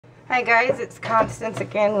Hi guys, it's Constance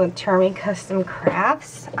again with Charming Custom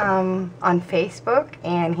Crafts on Facebook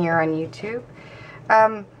and here on YouTube.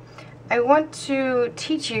 I want to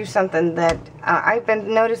teach you something that I've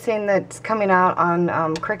been noticing that's coming out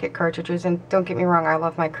on Cricut cartridges, and don't get me wrong, I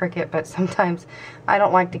love my Cricut, but sometimes I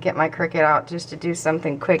don't like to get my Cricut out just to do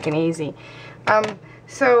something quick and easy.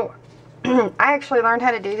 So I actually learned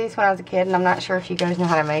how to do these when I was a kid, and I'm not sure if you guys know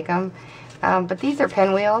how to make them, but these are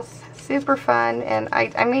pinwheels. Super fun, and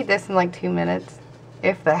I made this in like 2 minutes,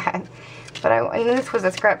 if that. But and this was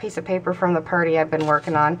a scrap piece of paper from the party I've been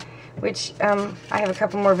working on, which I have a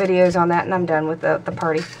couple more videos on that, and I'm done with the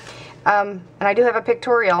party. And I do have a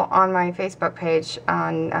pictorial on my Facebook page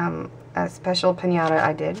on a special piñata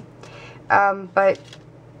I did. But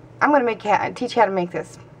I'm going to teach you how to make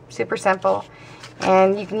this. Super simple,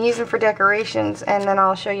 and you can use them for decorations, and then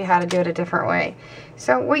I'll show you how to do it a different way.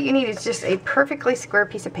 So what you need is just a perfectly square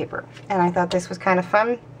piece of paper, and I thought this was kind of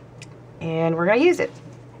fun, and we're going to use it.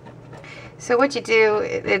 So what you do,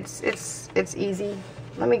 it's easy.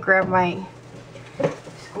 Let me grab my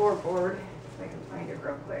scoreboard so I can find it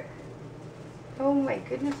real quick. Oh my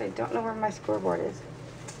goodness, I don't know where my scoreboard is.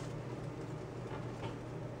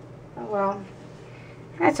 Oh well,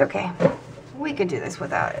 that's okay. We can do this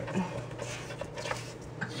without it.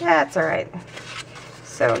 That's alright.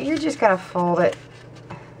 So you're just going to fold it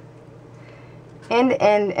end to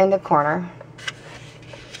end in the corner.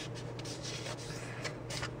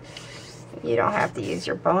 You don't have to use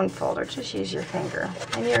your bone folder, just use your finger.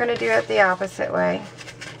 And you're going to do it the opposite way.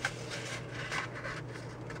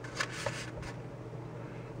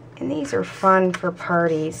 And these are fun for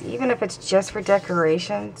parties, even if it's just for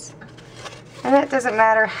decorations. And it doesn't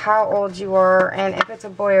matter how old you are, and if it's a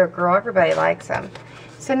boy or girl, everybody likes them.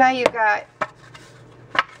 So now you've got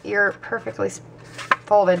your perfectly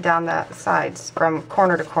folded down the sides from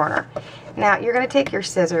corner to corner. Now you're going to take your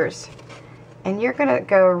scissors and you're going to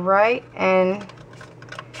go right in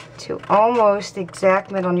to almost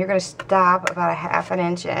exact middle, and you're going to stop about a ½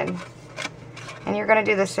 inch in. And you're going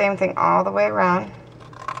to do the same thing all the way around.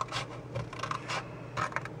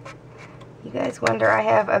 You guys wonder, I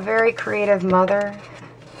have a very creative mother,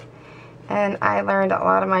 and I learned a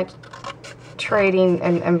lot of my trading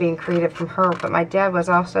and being creative from her, but my dad was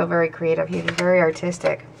also very creative. He was very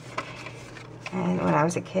artistic, and when I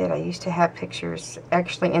was a kid I used to have pictures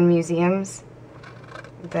actually in museums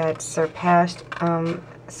that surpassed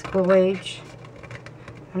school age.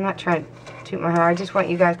 I'm not trying to toot my horn, I just want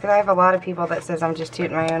you guys, because I have a lot of people that says I'm just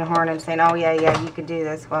tooting my own horn and saying, oh yeah you could do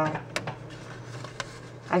this. Well,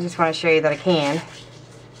 I just want to show you that I can.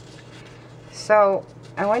 So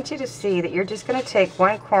I want you to see that you're just going to take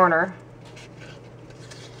one corner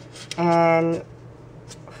and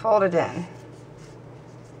fold it in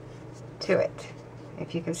to it,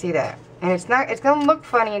 if you can see that. And it's going to look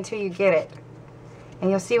funny until you get it, and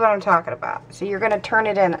you'll see what I'm talking about. So you're going to turn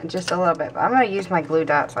it in just a little bit, but I'm going to use my glue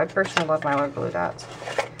dots. I personally love my little glue dots,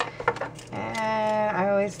 and I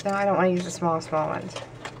don't want to use the small ones.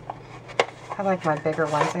 I like my bigger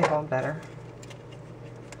ones, they hold better.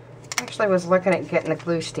 I actually was looking at getting the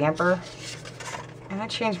glue stamper, and I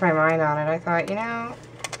changed my mind on it. I thought, you know,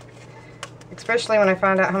 especially when I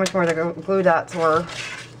found out how much more the glue dots were.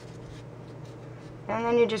 And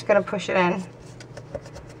then you're just going to push it in.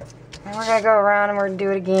 And we're going to go around and we're going to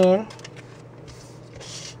do it again.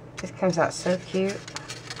 This comes out so cute.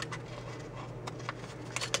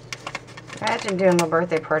 Imagine doing little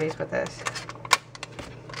birthday parties with this.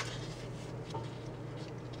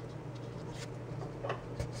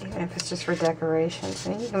 Even if it's just for decorations.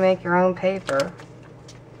 And you can make your own paper.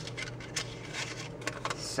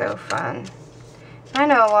 So fun. I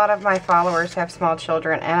know a lot of my followers have small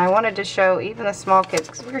children, and I wanted to show even the small kids,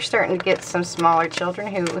 because we're starting to get some smaller children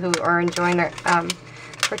who are enjoying their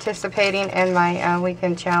participating in my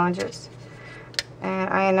weekend challenges. And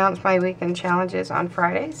I announce my weekend challenges on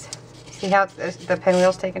Fridays. See how the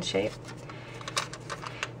pinwheel's taking shape?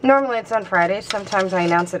 Normally it's on Fridays. Sometimes I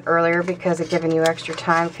announce it earlier because of giving you extra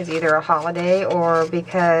time, because either a holiday or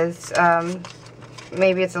because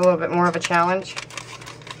maybe it's a little bit more of a challenge,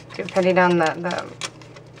 depending on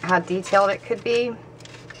how detailed it could be.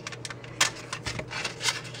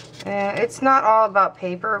 It's not all about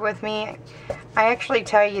paper with me. I actually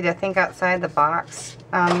tell you to think outside the box,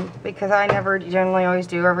 because I never generally always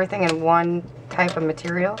do everything in one type of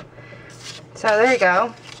material. So there you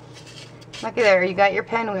go. Looky there, you got your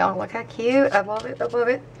pinwheel. Look how cute. I love it. I love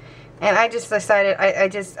it. And I just decided,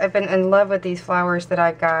 I've been in love with these flowers that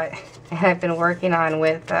I've got, and I've been working on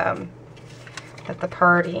with at the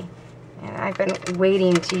party. And I've been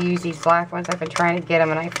waiting to use these black ones. I've been trying to get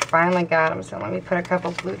them, and I finally got them. So let me put a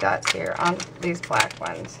couple glue dots here on these black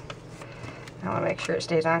ones. I want to make sure it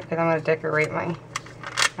stays on because I'm going to decorate my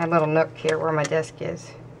little nook here where my desk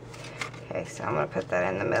is. Okay, so I'm going to put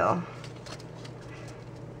that in the middle.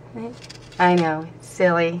 I know, it's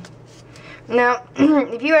silly. Now,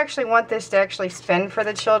 if you actually want this to actually spin for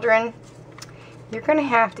the children, you're going to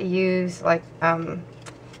have to use like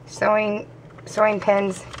sewing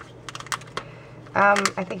pins.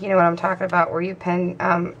 I think you know what I'm talking about, where you pin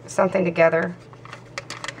something together.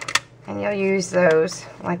 And you'll use those,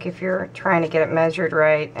 like if you're trying to get it measured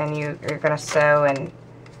right and you're going to sew and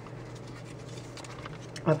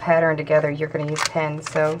a pattern together, you're going to use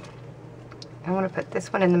pins. So I want to put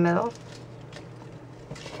this one in the middle.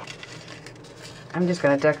 I'm just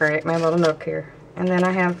going to decorate my little nook here. And then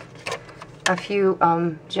I have a few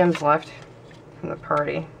gems left from the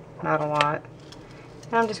party. Not a lot.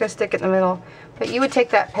 And I'm just going to stick it in the middle. But you would take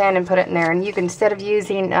that pen and put it in there. And you can, instead of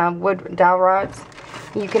using wood dowel rods,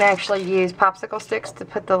 you can actually use popsicle sticks to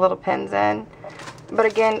put the little pins in. But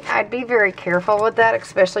again, I'd be very careful with that,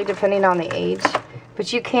 especially depending on the age.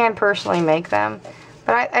 But you can personally make them.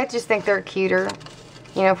 But I just think they're cuter,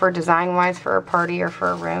 you know, for design-wise for a party or for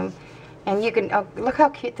a room. And you can, oh, look how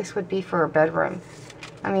cute this would be for a bedroom.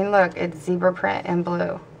 I mean, look, it's zebra print and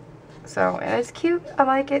blue. So, and it's cute. I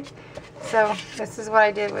like it. So, this is what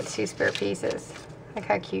I did with 2 spare pieces. Look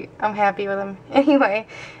how cute. I'm happy with them. Anyway,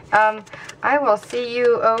 I will see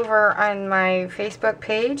you over on my Facebook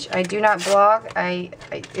page. I do not blog.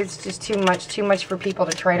 It's just too much for people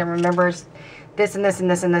to try to remember this and this and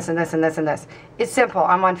this and this and this and this and this. It's simple.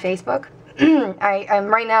 I'm on Facebook. I'm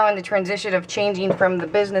right now in the transition of changing from the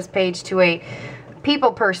business page to a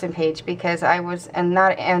people person page because I was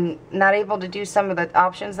not able to do some of the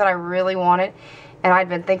options that I really wanted, and I'd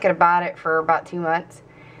been thinking about it for about 2 months,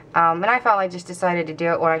 and I finally just decided to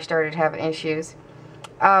do it when I started having issues.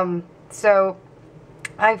 So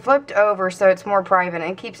I flipped over so it's more private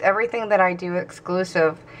and keeps everything that I do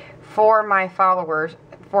exclusive for my followers.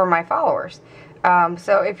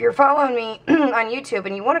 So if you're following me on YouTube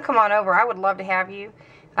and you want to come on over, I would love to have you.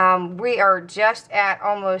 We are just at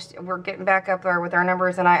almost, we're getting back up there with our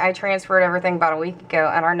numbers, and I transferred everything about a week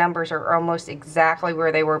ago, and our numbers are almost exactly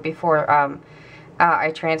where they were before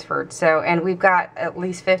I transferred. So, and we've got at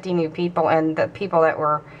least 50 new people, and the people that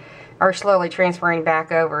are slowly transferring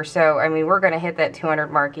back over. So, I mean, we're going to hit that 200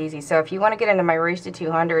 mark easy. So if you want to get into my race to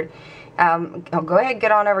 200, go ahead and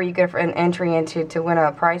get on over. You get an entry to win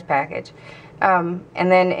a prize package. And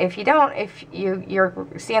then if you don't, if you're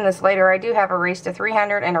seeing this later, I do have a race to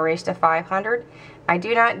 300 and a race to 500. I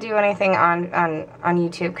do not do anything on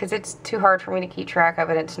YouTube because it's too hard for me to keep track of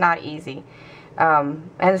it. It's not easy. And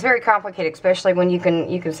it's very complicated, especially when you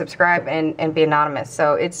can subscribe and be anonymous.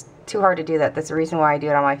 So it's too hard to do that. That's the reason why I do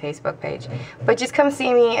it on my Facebook page. But just come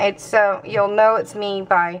see me. It's you'll know it's me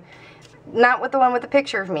by not with the one with the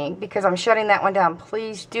picture of me, because I'm shutting that one down.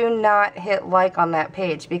 Please do not hit like on that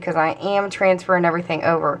page because I am transferring everything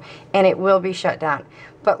over and it will be shut down.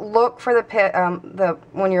 But look for the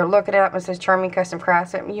when you're looking it up and it says Charming Custom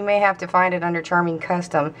Crafts, you may have to find it under Charming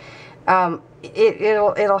Custom.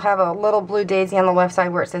 It'll have a little blue daisy on the left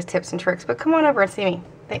side where it says Tips and Tricks. But come on over and see me.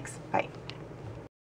 Thanks. Bye.